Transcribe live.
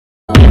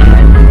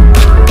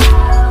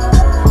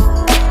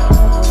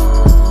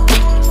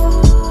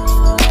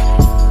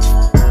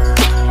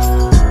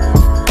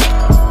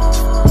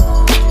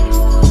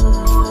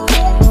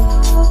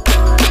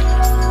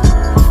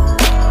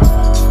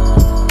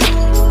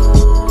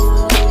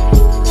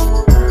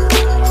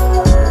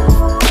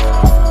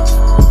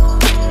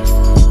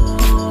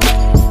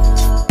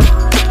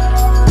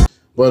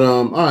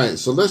All right,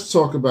 so let's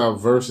talk about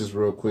verses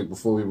real quick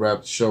before we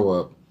wrap the show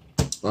up.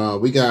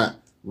 We got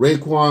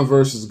Raekwon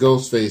versus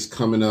Ghostface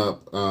coming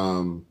up.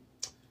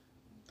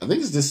 I think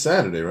it's this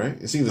Saturday, right?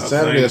 It's either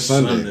Saturday or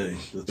Sunday.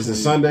 Is it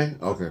Sunday?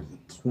 Okay.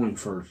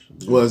 21st.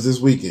 Yeah. Well, it's this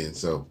weekend,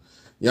 so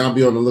y'all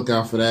be on the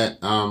lookout for that.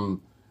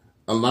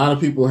 A lot of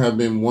people have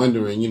been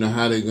wondering,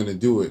 how they're going to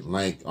do it.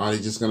 Like, are they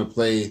just going to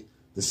play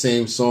the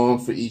same song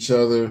for each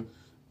other,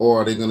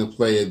 or are they going to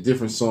play a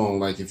different song?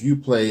 Like, if you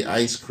play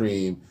Ice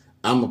Cream,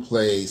 I'm going to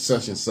play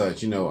such and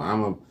such. I'm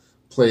going to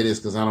play this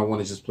because I don't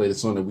want to just play the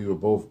song that we were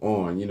both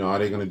on. Are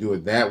they going to do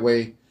it that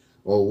way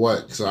or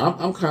what? So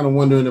I'm kind of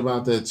wondering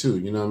about that too.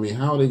 You know what I mean?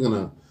 How are they going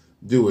to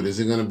do it?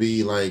 Is it going to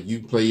be like you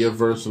play your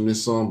verse from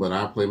this song, but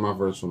I play my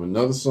verse from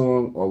another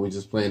song? Or are we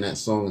just playing that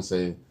song and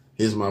say,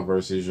 here's my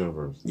verse, here's your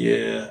verse?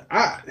 Yeah,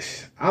 I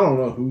don't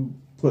know who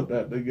put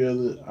that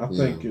together. I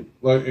think it,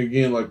 like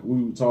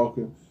we were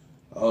talking,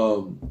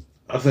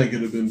 I think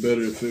it'd have been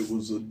better if it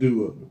was a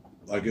duo.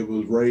 Like it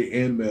was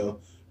Ray and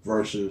Mel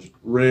versus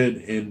Ray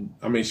and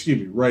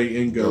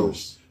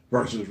Ghost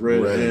versus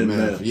Red and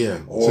Mel. Yeah.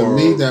 To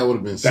me, that would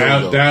have been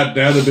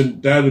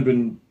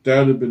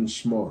that'd have been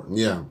smart.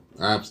 Yeah,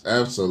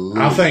 absolutely.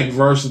 I think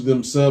versus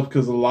themselves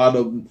because a lot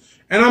of them,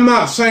 and I'm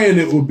not saying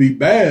it would be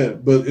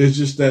bad, but it's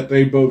just that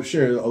they both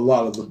share a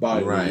lot of the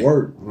body of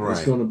work. Right.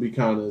 It's going to be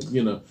kind of,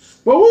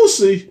 but we'll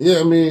see.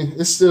 Yeah, I mean,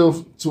 it's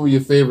still two of your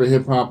favorite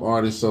hip hop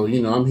artists, so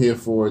I'm here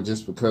for it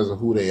just because of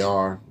who they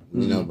are.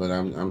 But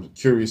I'm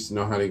curious to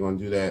know how they're going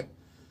to do that.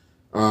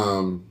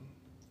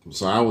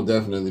 So I will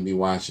definitely be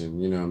watching.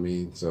 You know what I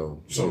mean?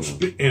 So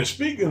and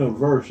speaking of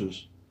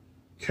verses,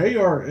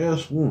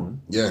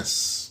 KRS-One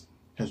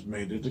has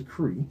made a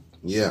decree.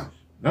 Yeah.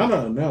 Not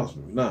an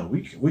announcement. No,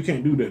 we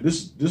can't do that.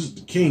 This is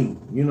the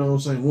king. You know what I'm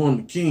saying? One of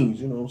the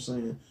kings. You know what I'm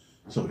saying?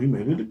 So he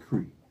made a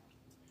decree.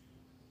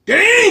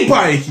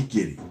 Anybody can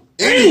get it.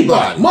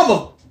 Anybody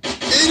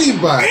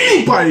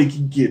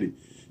can get it.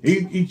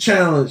 He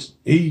challenged.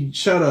 He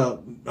shut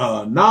up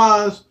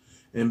Nas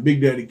and Big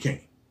Daddy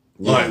Kane.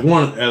 Yeah. Like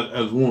one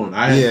as one.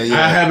 I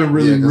haven't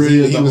really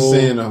read. He was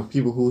saying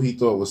people who he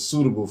thought was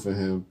suitable for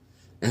him,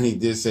 and he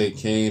did say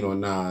Kane or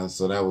Nas,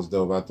 so that was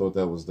dope. I thought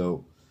that was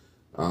dope.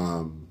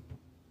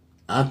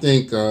 I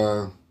think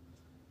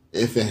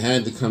if it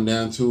had to come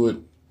down to it,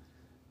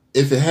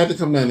 if it had to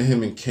come down to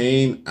him and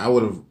Kane, I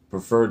would have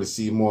preferred to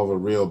see more of a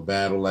real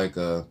battle, like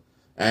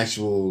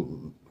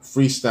actual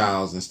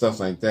freestyles and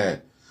stuff like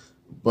that.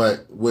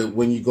 But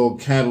when you go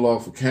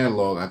catalog for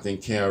catalog, I think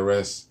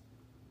KRS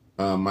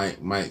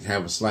might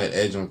have a slight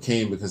edge on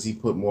Kane because he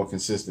put more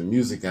consistent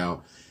music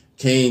out.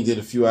 Kane did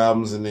a few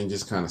albums and then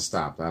just kind of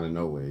stopped out of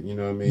nowhere. You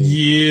know what I mean?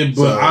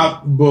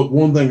 Yeah, but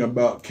one thing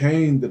about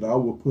Kane that I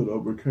would put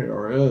over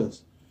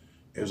KRS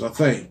is I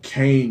think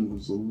Kane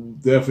was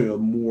definitely a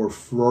more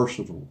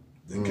versatile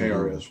than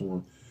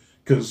KRS-One,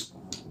 because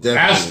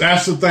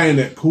that's the thing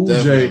that Cool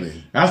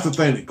J. That's the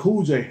thing that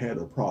Cool J had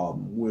a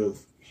problem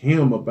with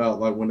him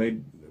about, like when they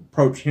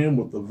approached him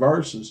with the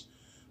verses,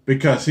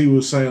 because he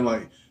was saying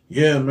like,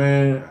 yeah,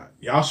 man,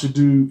 y'all should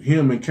do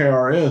him and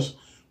KRS,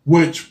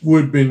 which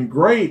would have been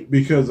great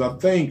because I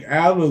think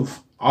out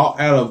of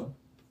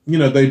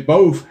they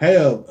both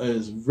have a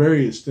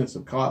very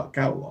extensive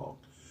catalog.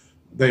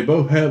 They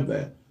both have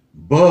that.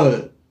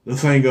 But the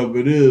thing of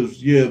it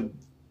is,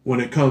 when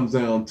it comes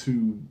down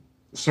to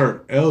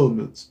certain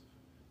elements,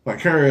 like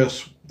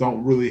KRS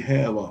don't really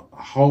have a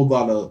whole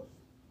lot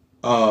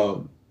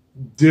of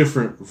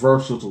different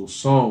versatile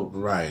songs.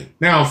 Right.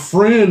 Now,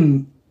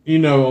 Friend,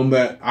 on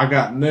that I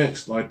Got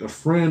Next, like the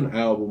Friend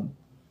album,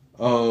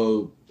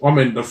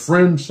 the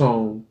Friend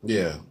song,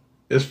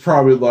 it's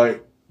probably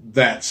like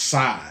that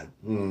side.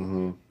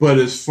 Mm-hmm. But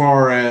as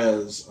far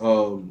as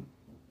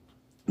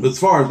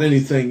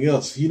anything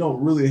else, he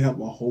don't really have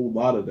a whole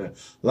lot of that.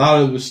 A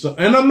lot of the stuff,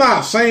 and I'm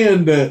not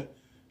saying that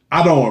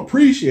I don't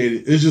appreciate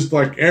it. It's just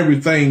like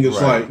everything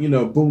is like,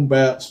 boom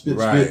bap, spit,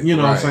 spit. You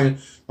know what I'm saying?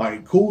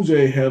 Like Cool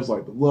J has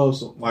like the love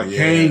song. Like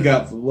Kane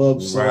got the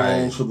love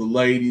songs for the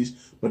ladies,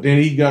 but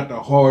then he got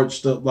the hard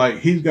stuff. Like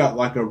he's got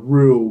like a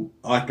real,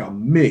 like a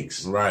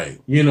mix. Right.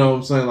 You know what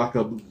I'm saying? Like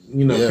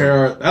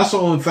that's the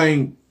only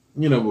thing,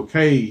 with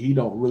K, he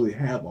don't really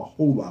have a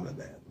whole lot of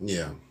that.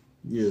 Yeah.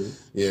 Yeah.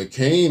 Yeah,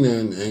 Kane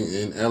and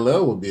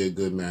LL would be a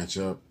good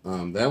matchup.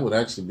 That would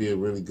actually be a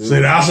really good.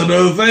 See, that's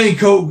another thing.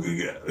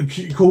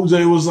 Cool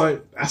J was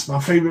like, "That's my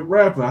favorite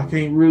rapper. I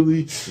can't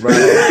really,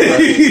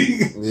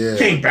 yeah,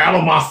 can't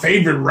battle my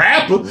favorite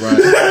rapper."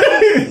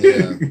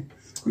 Right.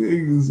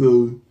 Yeah.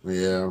 So,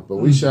 yeah, but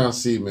we shall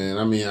see, man.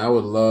 I mean, I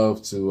would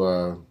love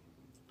to,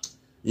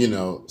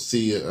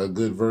 see a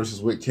good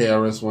versus with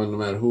KRS-One, no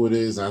matter who it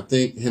is. I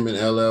think him and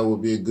LL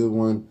would be a good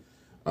one.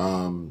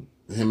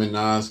 Him and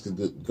Nas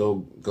could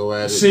go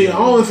at it. See, the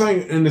only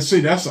thing,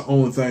 that's the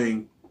only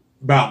thing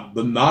about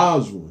the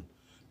Nas one.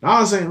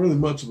 Nas ain't really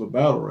much of a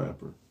battle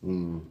rapper.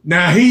 Mm.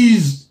 Now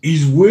he's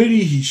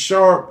witty, he's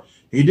sharp.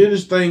 He did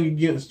his thing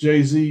against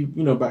Jay-Z,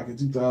 back in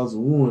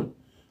 2001.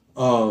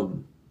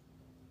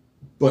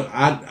 But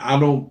I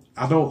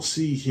don't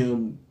see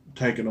him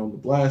taking on the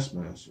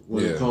Blastmaster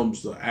when it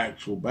comes to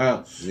actual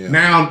battle. Yeah.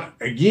 Now,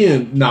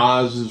 again,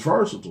 Nas is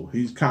versatile.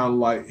 He's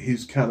kind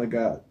of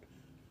got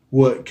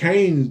what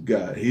Kane's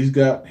got. He's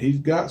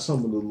got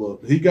some of the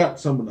look. He got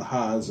some of the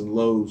highs and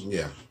lows.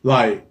 Yeah.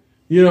 Like,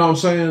 you know what I'm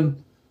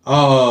saying?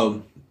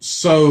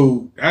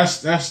 So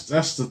that's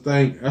the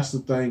thing. That's the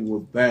thing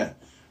with that.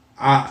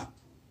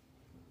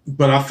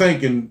 But I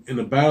think in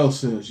the battle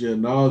sense,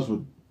 Nas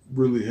would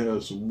really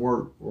have some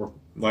work, or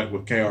like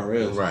with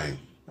KRS. Right.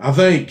 I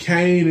think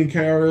Kane and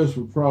KRS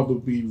would probably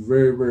be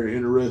very, very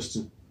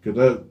interesting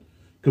because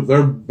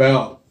they're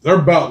about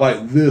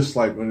like this,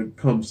 like when it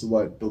comes to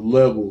like the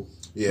level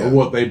of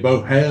what they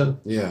both have.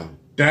 Yeah.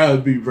 That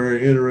would be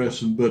very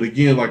interesting. But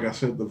again, like I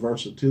said, the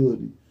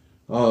versatility.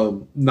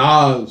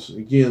 Nas,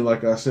 again,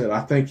 like I said,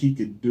 I think he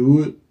could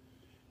do it.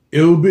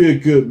 It would be a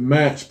good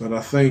match, but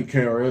I think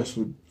KRS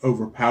would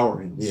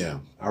overpower him. Yeah.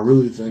 I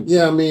really think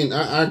so. I mean,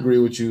 I agree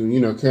with you. You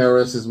know,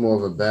 KRS is more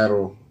of a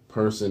battle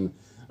person.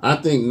 I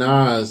think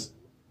Nas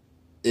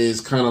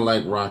is kind of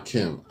like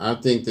Rakim. I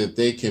think that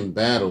they can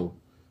battle,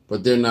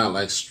 but they're not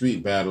like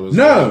street battles.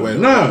 No.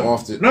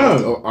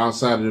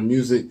 Outside of the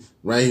music,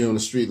 right here on the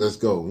street, let's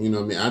go. You know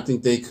what I mean? I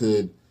think they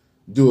could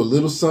do a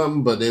little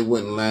something, but they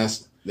wouldn't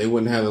last. They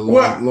wouldn't have a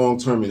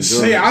long-term endurance.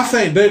 See, I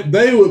think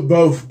they would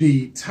both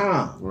need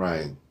time.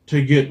 Right.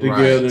 To get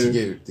together, to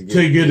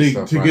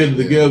get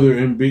together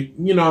and be,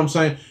 you know what I'm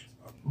saying?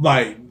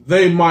 Like,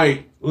 they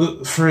might,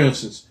 for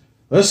instance,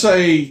 let's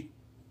say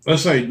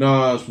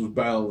Nas was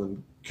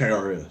battling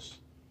KRS.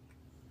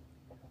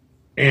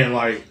 And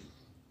like,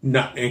 and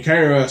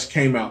KRS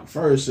came out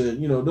first, said,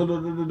 you know,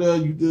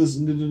 you this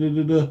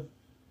and da.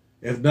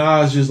 If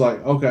Nas just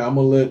like, okay, I'm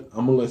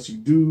gonna let you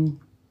do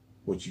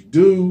what you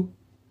do,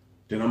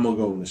 then I'm gonna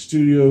go in the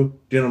studio,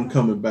 then I'm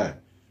coming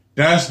back.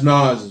 That's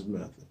Nas's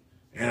method.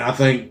 And I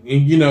think,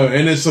 you know,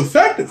 and it's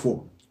effective for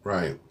him.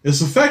 Right.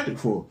 It's effective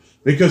for him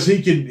because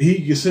he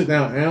can sit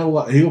down and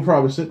analyze. He'll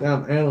probably sit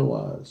down and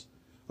analyze.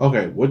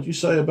 Okay, what you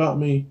say about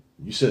me?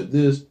 You said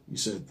this. You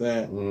said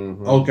that.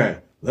 Mm-hmm. Okay,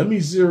 let me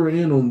zero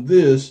in on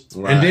this,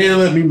 and then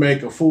let me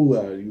make a fool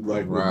out of you,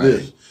 like with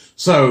this.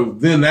 So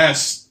then I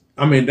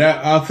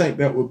think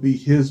that would be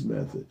his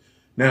method.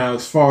 Now,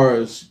 as far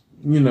as,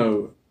 you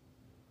know,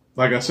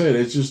 like I said,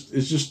 it's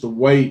just the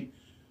weight.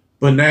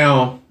 But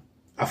now,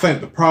 I think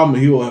the problem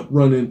he will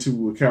run into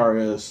with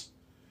KRS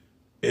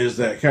is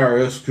that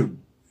KRS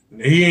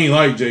he ain't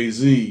like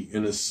Jay-Z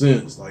in a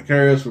sense. Like,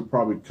 KRS would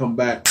probably come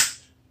back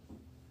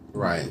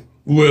right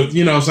with,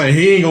 you know what I'm saying,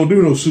 he ain't gonna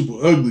do no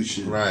super ugly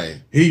shit.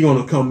 Right. He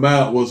gonna come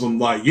out with some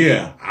like,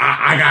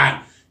 I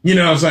got, you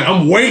know what I'm saying,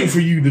 I'm waiting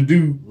for you to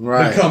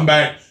come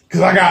back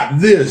because I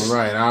got this.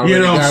 Right. I already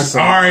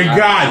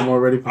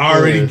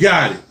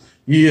got it.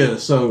 Yeah,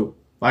 so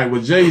like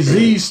with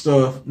Jay-Z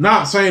stuff,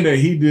 not saying that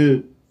he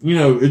did, you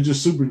know, it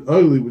just super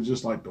ugly was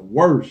just like the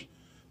worst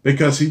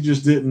because he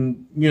just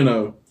didn't, you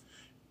know.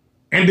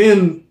 And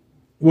then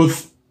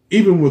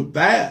even with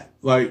that,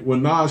 like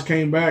when Nas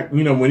came back,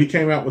 you know, when he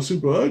came out with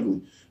Super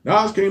Ugly,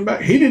 Nas came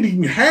back, he didn't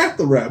even have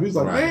to rap. He's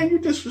like, man, you're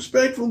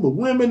disrespectful to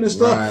women and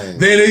stuff. Right.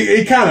 Then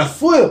it kind of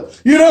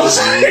flipped, you know what I'm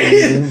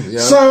saying? Mm-hmm.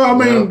 Yep. So I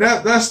mean,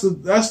 that's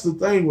the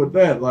thing with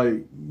that.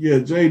 Like,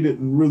 Jay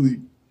didn't really,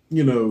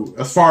 you know,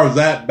 as far as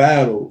that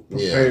battle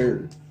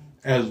prepared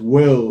as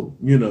well,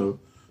 you know.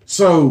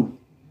 So,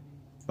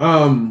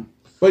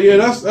 but yeah,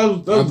 that's I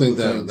think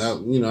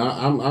that you know,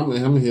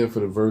 I'm here for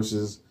the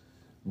verses,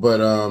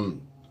 but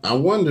I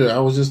wonder. I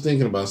was just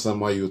thinking about something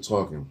while you were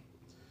talking.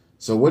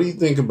 So, what do you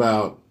think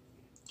about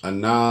a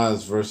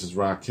Nas versus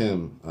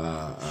Rakim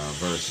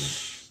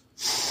versus?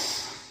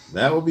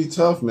 That would be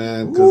tough,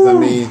 man. Because I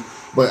mean,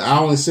 but I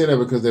only say that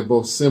because they're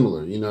both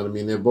similar. You know what I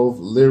mean? They're both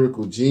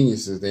lyrical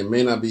geniuses. They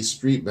may not be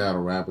street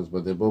battle rappers,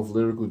 but they're both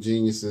lyrical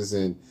geniuses,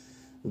 and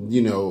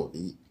you know,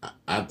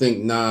 I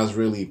think Nas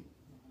really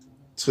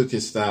took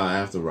his style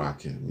after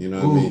Rakim. You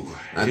know what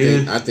I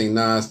mean? I think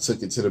Nas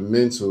took it to the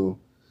mental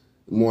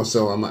more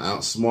so. I'm gonna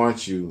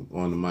outsmart you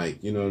on the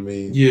mic. You know what I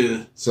mean?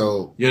 Yeah.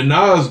 So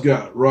Nas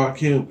got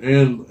Rakim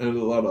and a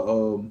lot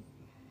of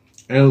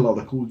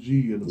Cool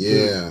G in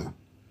the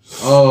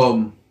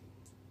film.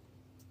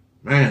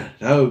 Man,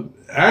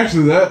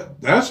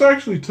 that's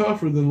actually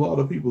tougher than a lot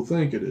of people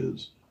think it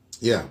is.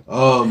 Yeah.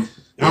 I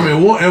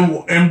mean,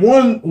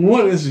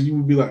 one is you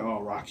would be like,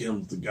 oh,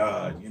 Rakim's the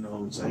god, you know what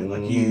I'm saying?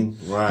 Like you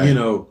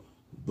know,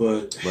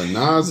 but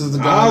Nas is the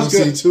god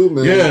too,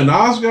 man. Yeah,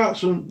 Nas got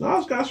some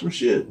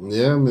shit.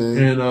 Yeah, man.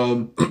 And I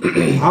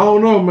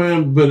don't know,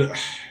 man, but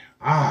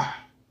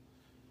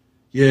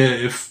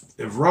if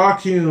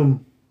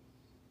Rakim,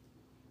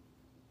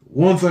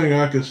 one thing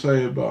I could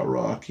say about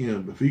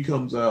Rakim, if he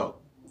comes out,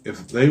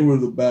 if they were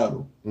the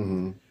battle.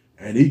 Mm-hmm.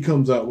 And he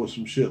comes out with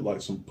some shit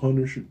like some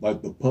Punisher,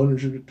 like the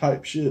Punisher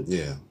type shit.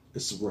 Yeah,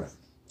 it's a rap.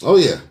 Oh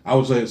yeah, I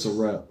would say it's a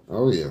rap.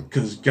 Oh yeah,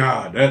 because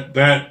God,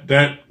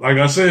 that like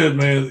I said,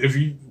 man, if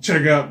you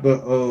check out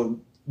the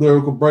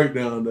lyrical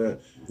breakdown,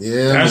 that's a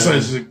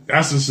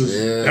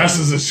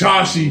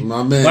Shashi,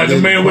 my man, like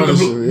the man with the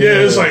blue.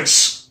 Yeah, it's like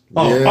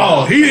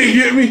he didn't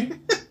get me.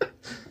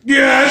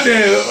 Yeah,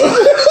 damn.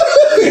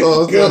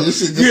 Oh, so you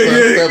should just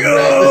step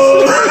back.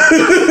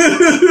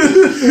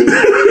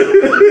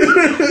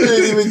 You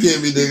didn't even get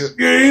me, nigga.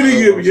 Yeah, he didn't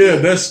get me. Yeah,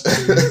 that's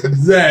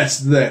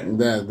that.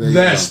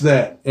 That's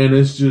that. And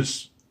it's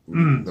just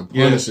The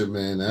Punisher,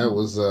 man. That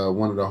was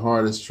one of the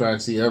hardest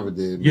tracks he ever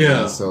did. Man.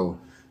 Yeah. So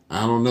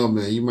I don't know,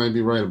 man. You might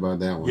be right about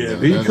that one. Yeah,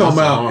 man.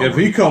 if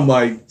he come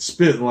like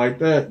spitting like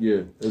that,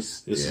 yeah,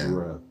 it's a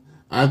wrap.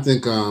 I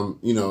think,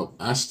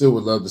 I still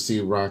would love to see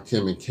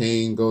Rakim and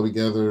Kane go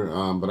together,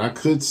 but I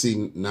could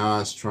see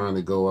Nas trying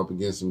to go up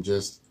against him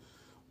just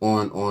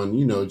on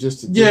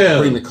just to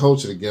bring the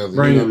culture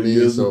together. You know what I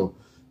mean? So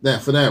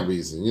for that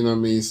reason, you know what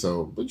I mean?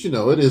 So, but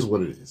it is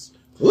what it is.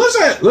 Let's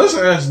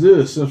ask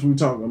this, since we're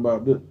talking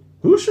about this.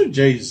 Who should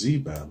Jay-Z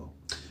battle?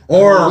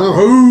 Or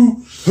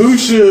who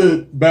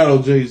should battle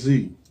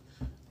Jay-Z?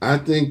 I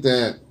think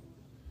that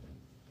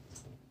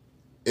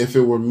if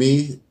it were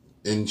me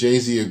and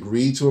Jay-Z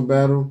agreed to a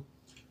battle,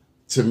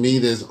 to me,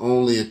 there's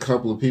only a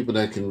couple of people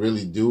that can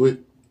really do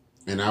it.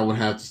 And I would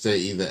have to say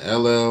either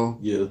LL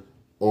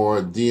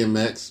or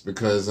DMX,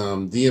 because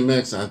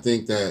DMX, I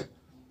think that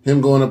him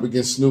going up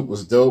against Snoop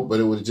was dope, but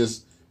it would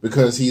just,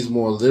 because he's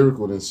more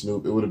lyrical than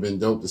Snoop, it would have been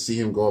dope to see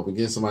him go up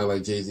against somebody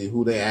like Jay-Z,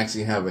 who they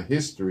actually have a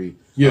history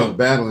of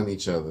battling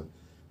each other.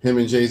 Him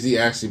and Jay-Z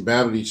actually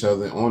battled each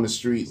other on the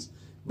streets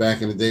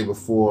back in the day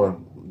before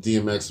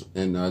DMX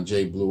and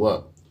Jay blew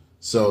up.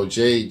 So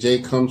Jay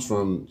comes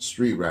from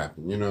street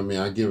rapping, you know what I mean?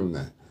 I give him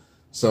that.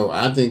 So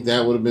I think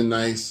that would have been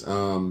nice,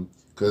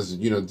 because,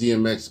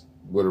 DMX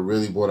would have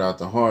really brought out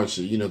the hard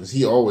shit, because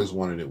he always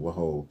wanted it with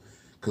Hov.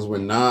 Because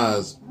when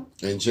Nas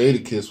and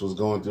Jadakiss was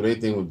going through their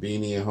thing with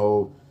Beanie and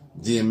Hov,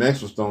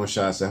 DMX was throwing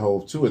shots at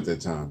Hov too at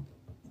that time.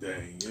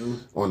 Dang,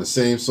 on the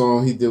same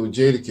song he did with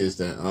Jadakiss,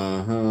 that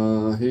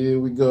here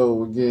we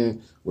go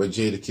again, where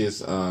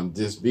Jadakiss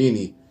dissed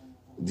Beanie,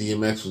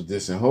 DMX was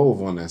dissing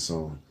Hov on that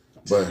song.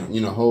 But,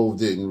 Hov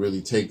didn't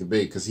really take the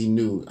bait because he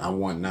knew I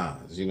want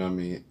Nas, you know what I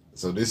mean?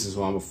 So this is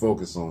what I'm going to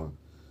focus on.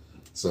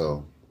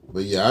 So,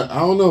 but yeah, I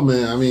don't know,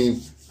 man. I mean,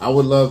 I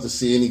would love to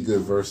see any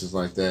good verses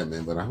like that,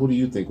 man. But who do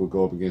you think would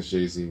go up against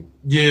Jay-Z?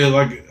 Yeah,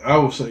 like I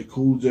would say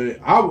Cool J.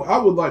 I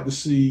would like to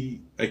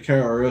see a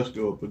KRS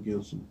go up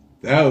against him.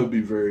 That would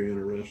be very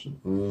interesting.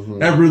 Mm-hmm.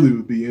 That really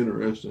would be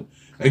interesting.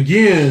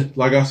 Again,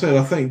 like I said,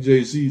 I think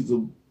Jay-Z's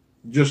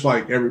just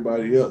like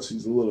everybody else,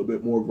 he's a little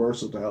bit more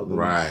versatile than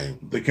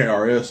the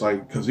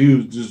KRS, because he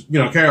was just,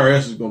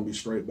 KRS is going to be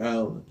straight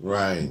battling.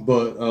 Right.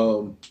 But,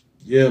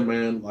 yeah,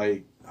 man,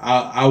 like,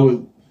 I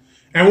would,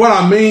 and what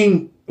I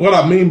mean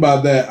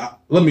by that,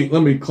 let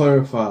me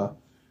clarify.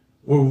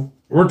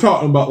 We're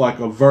talking about like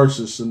a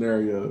versus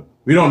scenario.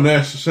 We don't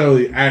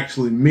necessarily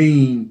actually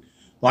mean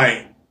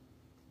like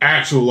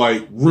actual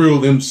like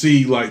real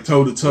MC like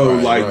toe to toe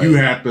you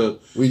have to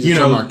we just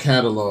talking about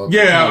catalog.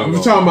 Yeah,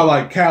 we're talking about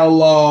like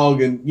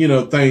catalog and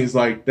things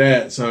like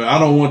that. So I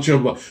don't want you to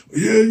be like,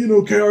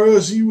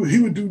 KRS he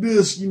would do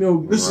this,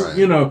 this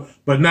is,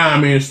 but nah, I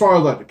mean, as far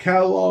as like the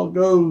catalog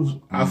goes,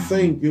 I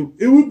think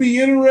it would be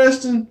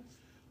interesting.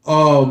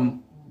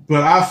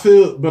 But I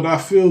feel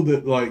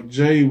that like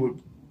Jay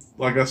would,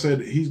 like I said,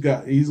 he's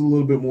a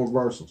little bit more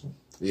versatile.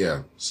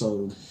 Yeah.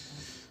 So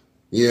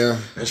yeah,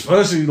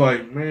 especially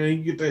like, man,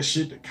 you get that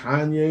shit to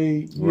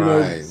Kanye.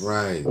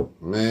 Right.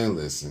 Man,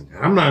 listen,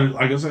 I'm not,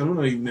 like I said, I'm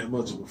not even that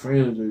much of a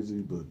fan of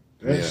Jay-Z, but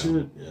that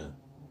shit,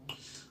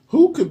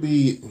 Who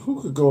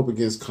could go up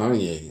against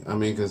Kanye? I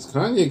mean, because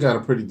Kanye got a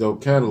pretty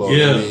dope catalog.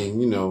 Yeah. I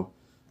mean,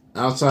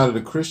 outside of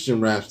the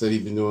Christian raps that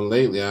he's been doing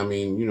lately, I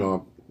mean,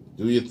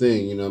 do your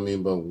thing, you know what I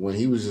mean? But when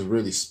he was just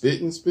really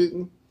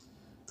spitting,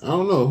 I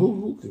don't know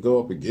who could go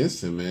up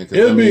against him, man.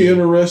 It'd be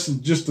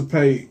interesting just to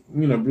pay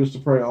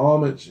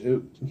homage,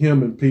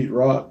 him and Pete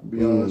Rock, to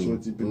be honest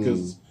with you,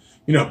 because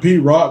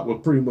Pete Rock was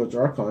pretty much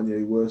our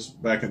Kanye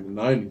West back in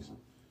the 90s.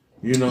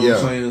 You know what I'm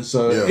saying?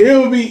 So it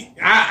would be,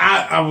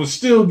 I would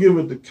still give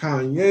it to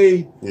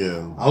Kanye.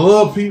 Yeah. I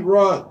love Pete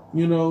Rock,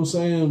 you know what I'm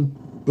saying?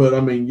 But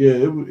I mean, yeah,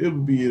 it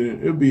would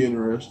be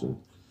interesting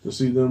to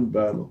see them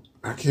battle.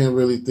 I can't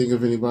really think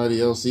of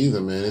anybody else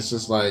either, man. It's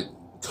just like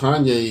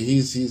Kanye,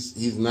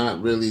 he's not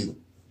really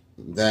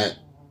that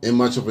in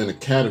much of in a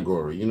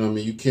category. You know what I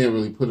mean? You can't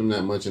really put him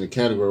that much in a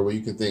category where you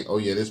can think, oh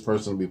yeah, this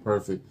person will be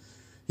perfect.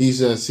 He's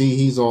just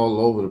he's all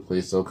over the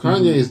place. So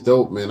Kanye is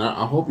dope, man.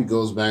 I hope he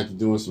goes back to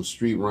doing some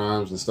street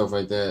rhymes and stuff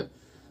like that.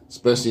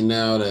 Especially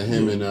now that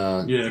him and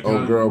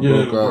old girl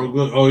broke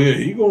up. Oh yeah,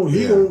 he gonna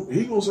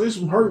say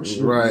some hurt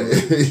shit. Right.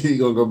 He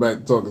gonna go back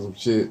to talking some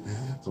shit.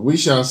 So we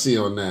shall see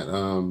on that.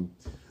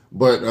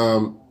 But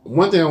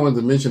one thing I wanted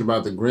to mention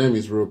about the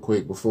Grammys real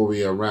quick before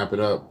we wrap it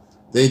up.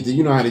 They did,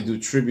 you know how they do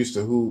tributes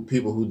to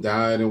people who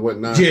died and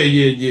whatnot?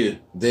 Yeah.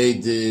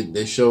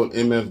 They showed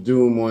MF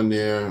Doom on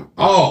there.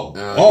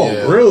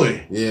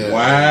 Really? Yeah.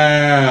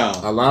 Wow.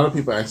 A lot of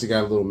people actually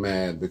got a little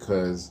mad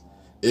because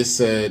it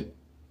said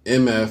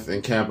MF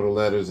in capital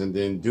letters and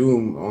then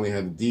Doom only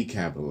had to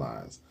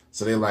decapitalize.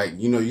 So they're like,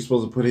 you're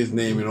supposed to put his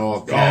name in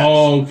all caps.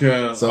 Oh,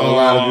 okay. So a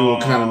lot of people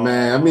were kind of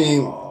mad. I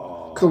mean,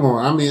 Come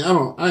on, I mean,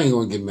 I ain't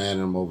gonna get mad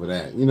at him over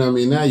that. You know what I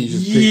mean? Now you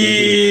just I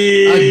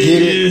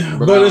get it,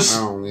 but I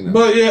don't, you know.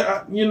 But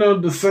yeah, you know,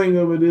 the thing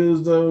of it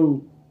is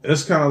though,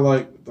 it's kind of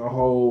like the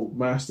whole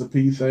Master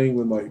P thing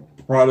when like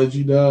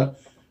Prodigy died.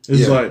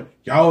 It's like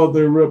y'all up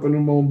there repping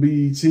him on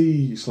BET.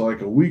 It's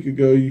like a week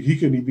ago he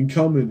couldn't even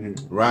come in here.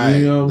 Right,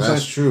 you know what I'm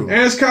that's saying? true.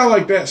 And it's kind of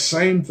like that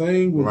same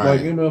thing with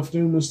like MF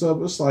Doom and stuff.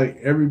 It's like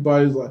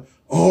everybody's like,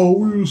 oh,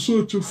 we were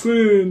such a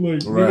fan.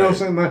 Like, you know what I'm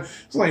saying? Like,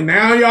 it's like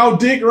now y'all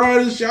dick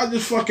riders, y'all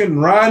just fucking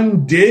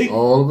riding dick.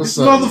 All of a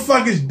sudden. This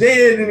motherfucker's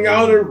dead and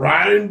y'all there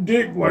riding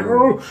dick. Like,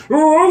 I'm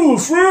a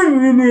fan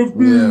of MF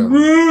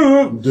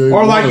Doom.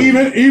 Or like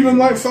even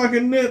like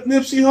fucking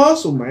Nipsey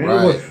Hussle, man.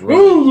 Like, I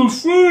was a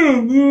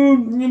fan,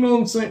 dude. You know what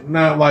I'm saying?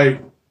 Now,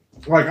 like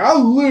I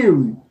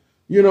literally,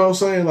 you know what I'm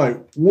saying?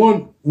 Like,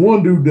 one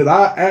dude that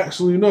I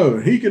actually know,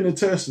 he can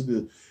attest to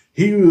this.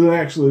 He was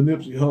actually a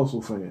Nipsey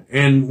Hussle fan.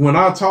 And when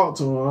I talked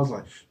to him, I was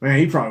like, man,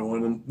 he probably one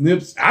of them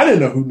Nipsey. I didn't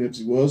know who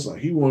Nipsey was. Like,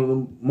 he one of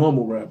them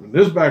mumble rapping.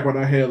 This back when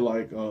I had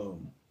like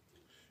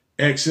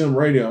XM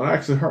radio. And I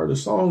actually heard a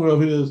song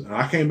of his. And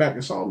I came back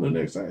and saw him the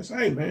next day. I said,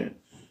 hey, man,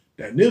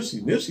 that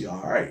Nipsey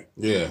all right.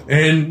 Yeah.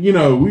 And, you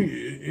know,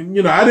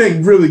 I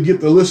didn't really get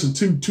to listen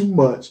to too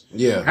much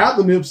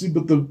after Nipsey,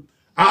 but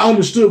I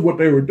understood what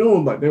they were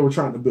doing. Like, they were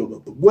trying to build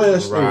up the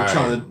West. They were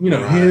trying to, you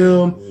know,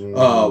 him,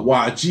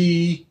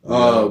 YG,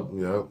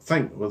 I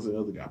think, was the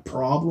other guy,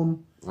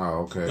 Problem.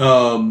 Oh, okay.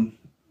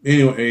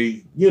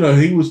 Anyway, you know,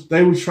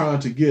 they were trying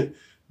to get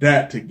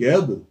that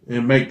together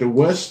and make the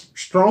West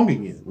strong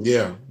again.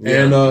 Yeah.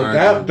 And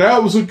that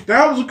was a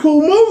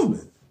cool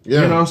movement.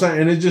 Yeah. You know what I'm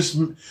saying? And it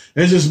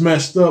just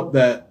messed up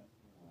that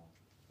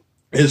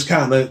it's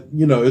kind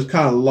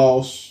of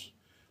lost.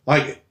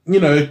 Like,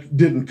 you know, it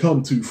didn't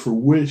come to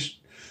fruition.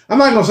 I'm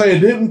not going to say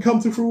it didn't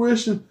come to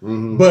fruition,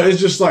 but it's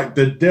just like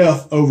the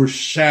death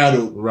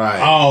overshadowed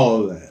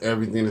all of that.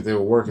 Everything that they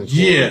were working for.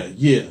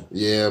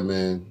 Yeah,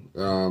 man.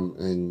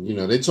 And, you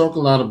know, they talk a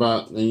lot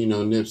about, you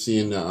know,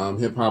 Nipsey and the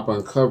Hip Hop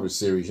Uncovered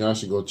series. Y'all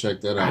should go check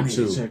that out,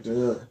 too. Check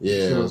that out.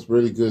 Yeah, sure. It's a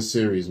really good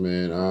series,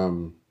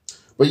 man.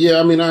 But,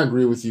 yeah, I mean, I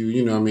agree with you.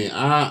 You know, I mean,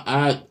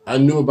 I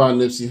knew about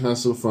Nipsey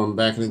Hussle from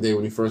back in the day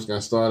when he first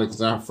got started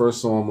because I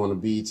first saw him on the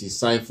BET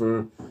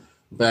Cypher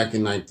back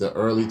in like the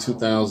early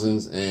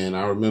 2000s, and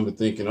I remember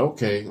thinking,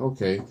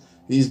 okay,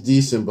 he's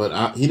decent,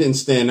 but he didn't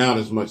stand out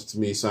as much to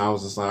me, so I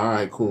was just like, all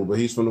right, cool. But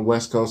he's from the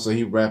West Coast, so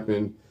he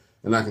rapping,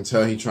 and I can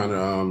tell he trying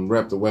to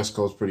rep the West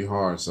Coast pretty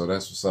hard, so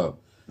that's what's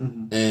up.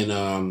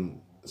 And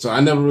so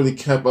I never really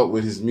kept up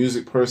with his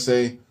music per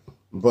se,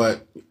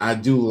 but I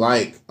do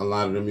like a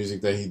lot of the music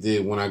that he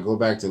did. When I go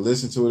back to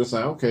listen to it, it's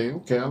like, okay,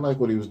 I like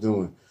what he was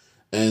doing.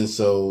 And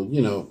so,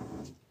 you know,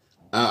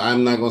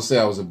 I'm not going to say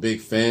I was a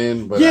big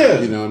fan, but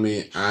you know what I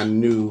mean? I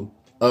knew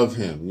of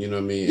him, you know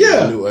what I mean?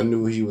 Yeah. I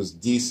knew he was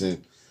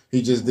decent.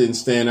 He just didn't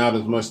stand out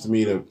as much to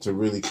me to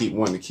really keep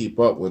wanting to keep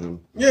up with him.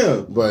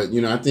 Yeah. But,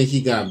 you know, I think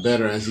he got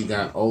better as he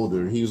got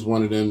older. He was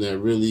one of them that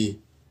really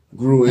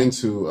grew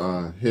into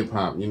hip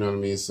hop, you know what I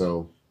mean?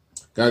 So,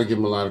 got to give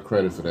him a lot of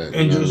credit for that.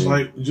 And just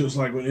like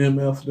with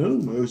MF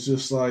Doom, it was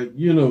just like,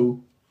 you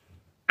know,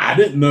 I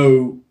didn't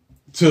know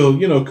till,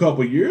 you know, a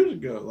couple of years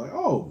ago, like,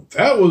 oh,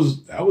 that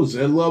was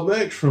Ed Love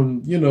X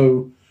from, you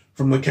know,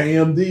 from the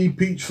KMD,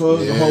 Peach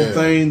Fuzz, the whole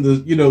thing,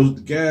 the, you know,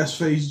 the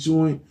Ghostface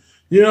joint,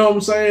 you know what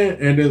I'm saying?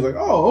 And they're like,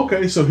 oh,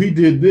 okay, so he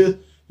did this,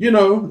 you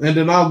know, and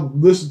then I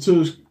listened to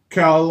his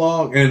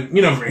catalog, and,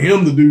 you know, for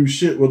him to do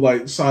shit with,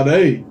 like,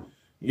 Sade,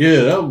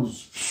 that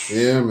was...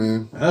 Yeah,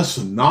 man. That's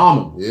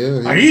phenomenal. Yeah.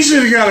 Like, he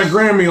should have got a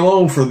Grammy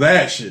alone for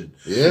that shit.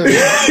 Yeah.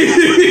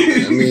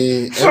 I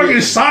mean...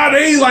 Fucking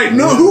Sade, like,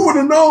 no, who would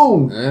have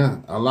known? Yeah.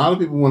 A lot of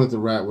people wanted to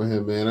rap with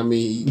him, man. I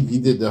mean, he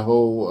did the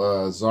whole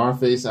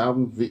Czarface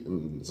album,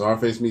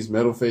 Czarface meets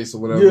Metalface or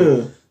whatever.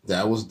 Yeah.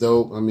 That was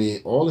dope. I mean,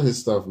 all of his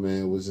stuff,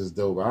 man, was just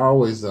dope. I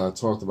always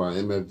talked about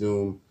MF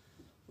Doom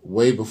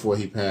way before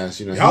he passed.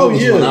 You know,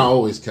 he was one I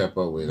always kept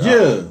up with.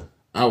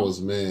 I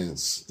was, man,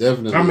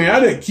 definitely. I mean,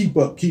 I didn't keep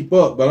up,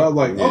 but I was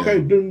like,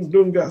 okay,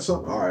 Doom got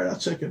something. All right, I'll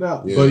check it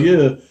out.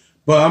 Yeah.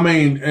 But I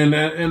mean, and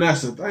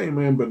that's the thing,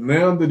 man. But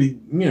now that he,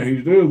 you know,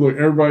 he's doing, like,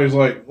 everybody's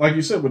like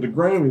you said with the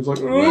Grammys, like,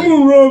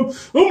 oh,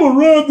 I'm gonna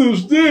ride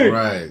this dick.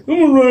 Right. I'm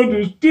gonna ride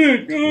this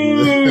dick.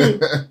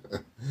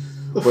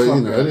 But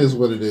you know, it is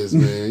what it is,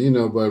 man. You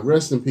know, but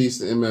rest in peace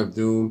to MF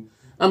Doom.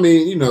 I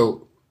mean, you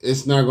know,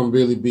 it's not gonna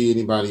really be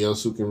anybody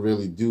else who can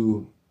really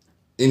do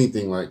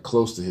anything like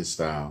close to his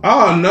style.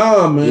 Oh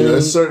no, man! You know,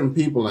 there's certain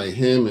people like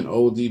him and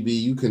ODB.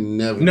 You can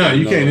never. No,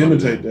 you can't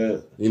imitate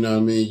that. You know what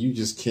I mean? You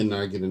just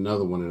cannot get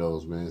another one of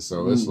those, man.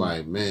 So it's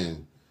like,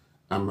 man,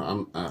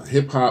 I'm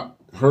hip hop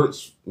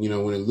hurts. You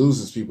know, when it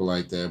loses people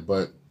like that,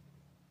 but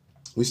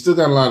we still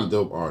got a lot of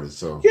dope artists.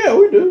 So yeah,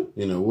 we do.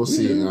 You know, we'll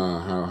see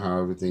how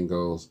everything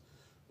goes.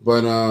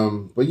 But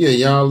yeah,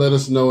 y'all let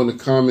us know in the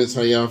comments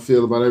how y'all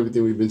feel about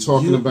everything we've been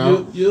talking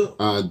about.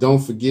 Don't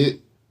forget,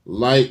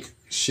 like,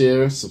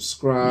 share,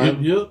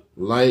 subscribe.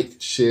 Like,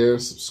 share,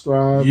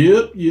 subscribe.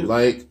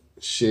 Like,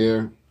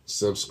 share,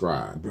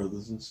 subscribe.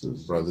 Brothers and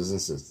sisters. Brothers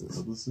and sisters.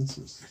 Brothers and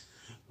sisters.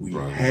 We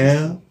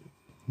have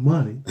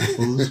money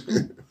for the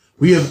school.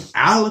 We have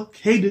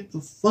allocated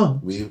the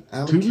funds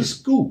to the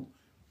school.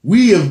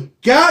 We have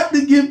got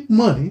to give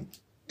money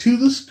to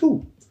the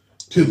school.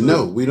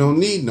 No, we don't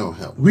need no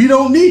help. We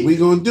don't need. We're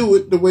going to do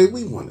it the way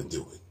we want to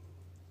do it,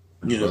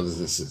 brothers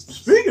and sisters.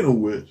 Speaking of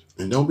which.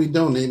 And don't be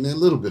donating that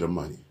little bit of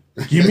money.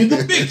 Give me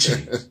the big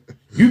change.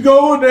 You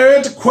go over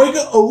there to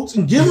Quaker Oats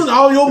and give them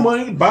all your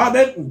money to buy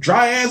that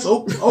dry-ass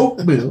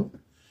oatmeal.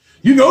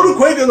 You go to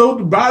Quaker Oats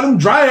to buy them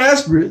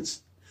dry-ass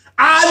grits.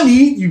 I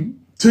need you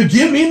to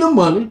give me the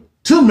money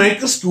to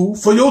make a school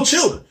for your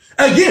children.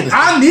 Again,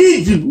 I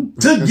need you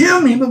to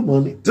give me the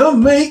money to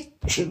make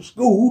a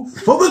school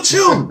for the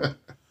children.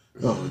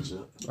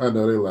 I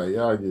know they're like,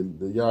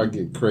 y'all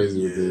get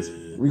crazy with this.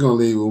 We're going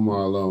to leave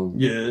Umar alone.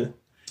 Yeah.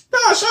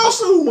 Nah, shout out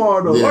to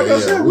Umar though. Like I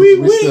said,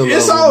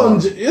 it's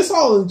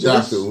all in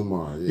jest. Dr.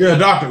 Umar. Yeah,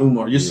 Dr.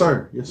 Umar. Yes,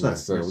 sir. Yes, sir.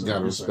 Yes, sir. Yes, we sir. got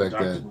to respect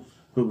that.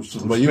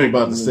 But you were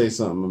about to say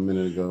something a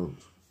minute ago.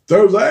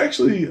 There was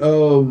actually,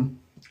 and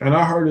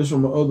I heard this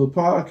from other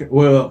podcast.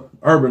 Well,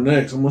 Urban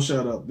X. I'm gonna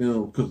shout out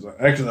them because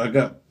actually I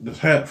got this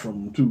hat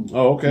from them too.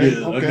 Oh, okay.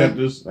 Yeah, okay. I got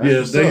this.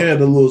 Yes, they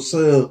had a little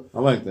sale. I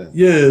like that.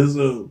 Yeah,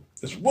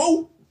 it's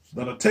woke,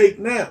 but I take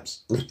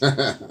naps.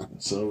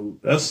 So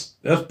that's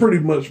pretty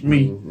much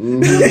me.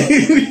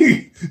 Mm-hmm.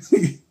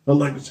 I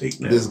like to take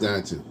naps. This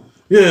guy too.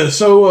 Yeah.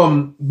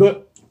 So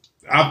but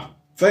I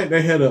think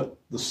they had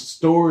the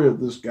story of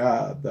this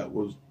guy that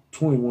was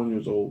 21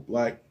 years old,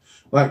 black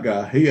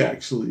guy. He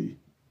actually,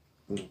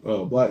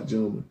 black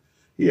gentleman.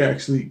 He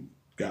actually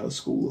got a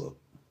school up.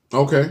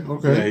 Okay.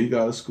 Yeah, he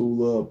got a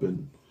school up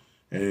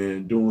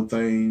and doing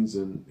things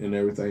and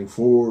everything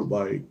for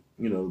like,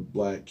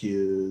 black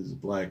kids,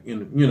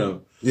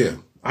 Yeah.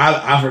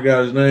 I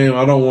forgot his name.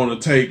 I don't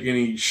want to take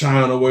any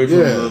shine away from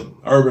the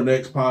Urban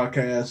X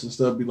podcast and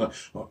stuff. Be like,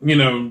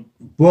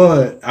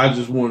 but I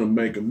just want to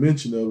make a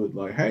mention of it.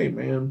 Like, hey,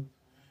 man,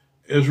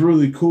 it's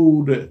really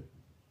cool that,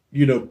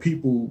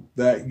 people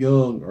that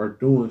young are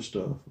doing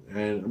stuff.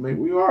 And I mean,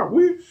 we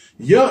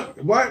young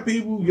black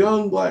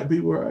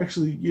people are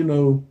actually,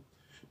 not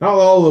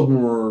all of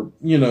them are,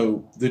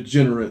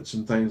 degenerates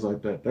and things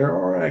like that. They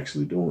are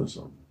actually doing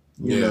something,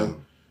 you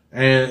know?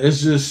 And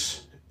it's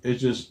just,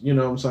 what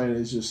I'm saying?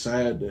 It's just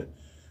sad that,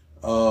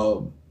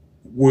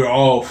 we're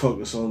all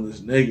focused on this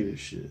negative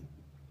shit.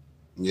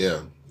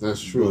 Yeah,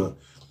 that's true.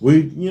 But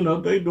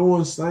they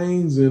doing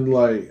things and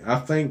like, I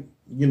think,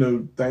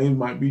 things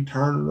might be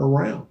turning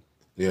around.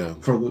 Yeah.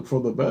 For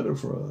the better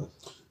for us.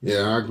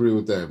 Yeah, I agree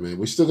with that, man.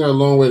 We still got a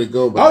long way to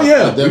go, but I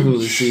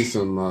definitely see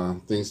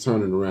some things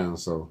turning around.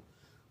 So,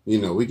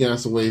 we got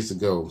some ways to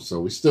go. So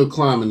we're still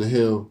climbing the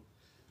hill.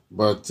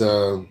 But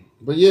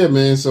yeah,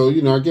 man. So,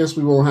 I guess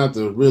we won't have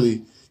to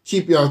really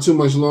keep y'all too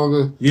much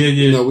longer.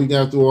 Yeah. We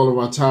got through all of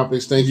our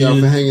topics. Thank y'all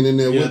for hanging in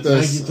there with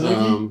us. Thank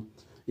you.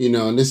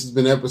 And this has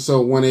been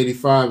episode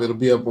 185. It'll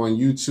be up on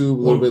YouTube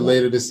a little bit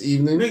later this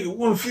evening. Nigga,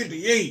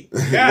 158.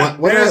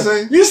 What did I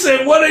say? You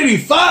said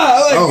 185.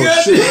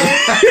 Oh, shit.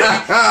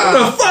 What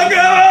the fuck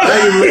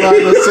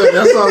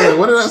That's all right.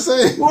 What did I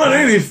say?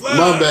 185.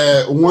 My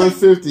bad.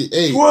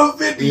 158.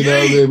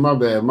 158. My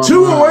bad.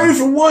 Two away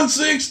from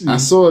 160. I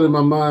saw it in my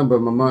mind, but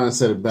my mind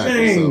said it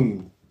backwards. Dang.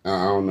 So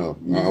I don't know.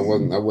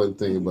 I wasn't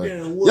thinking about it.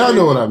 Y'all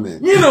know what I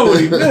meant. You know what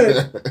he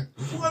meant.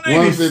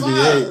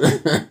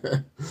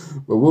 158.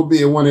 But we'll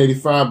be at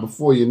 185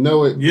 before you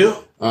know it.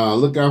 Yep.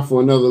 Look out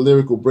for another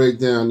lyrical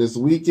breakdown this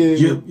weekend.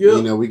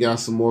 Yep. We got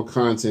some more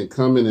content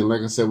coming. And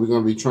like I said, we're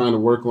going to be trying to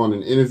work on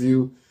an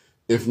interview.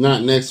 If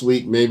not next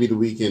week, maybe the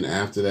weekend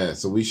after that.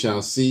 So we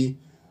shall see.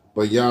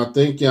 But y'all,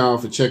 thank y'all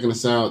for checking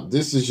us out.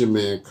 This is your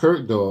man,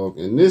 Kurt Dog.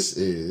 And this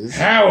is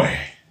Howie.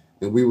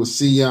 And we will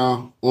see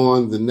y'all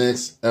on the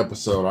next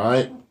episode, all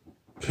right?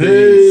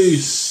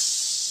 Peace.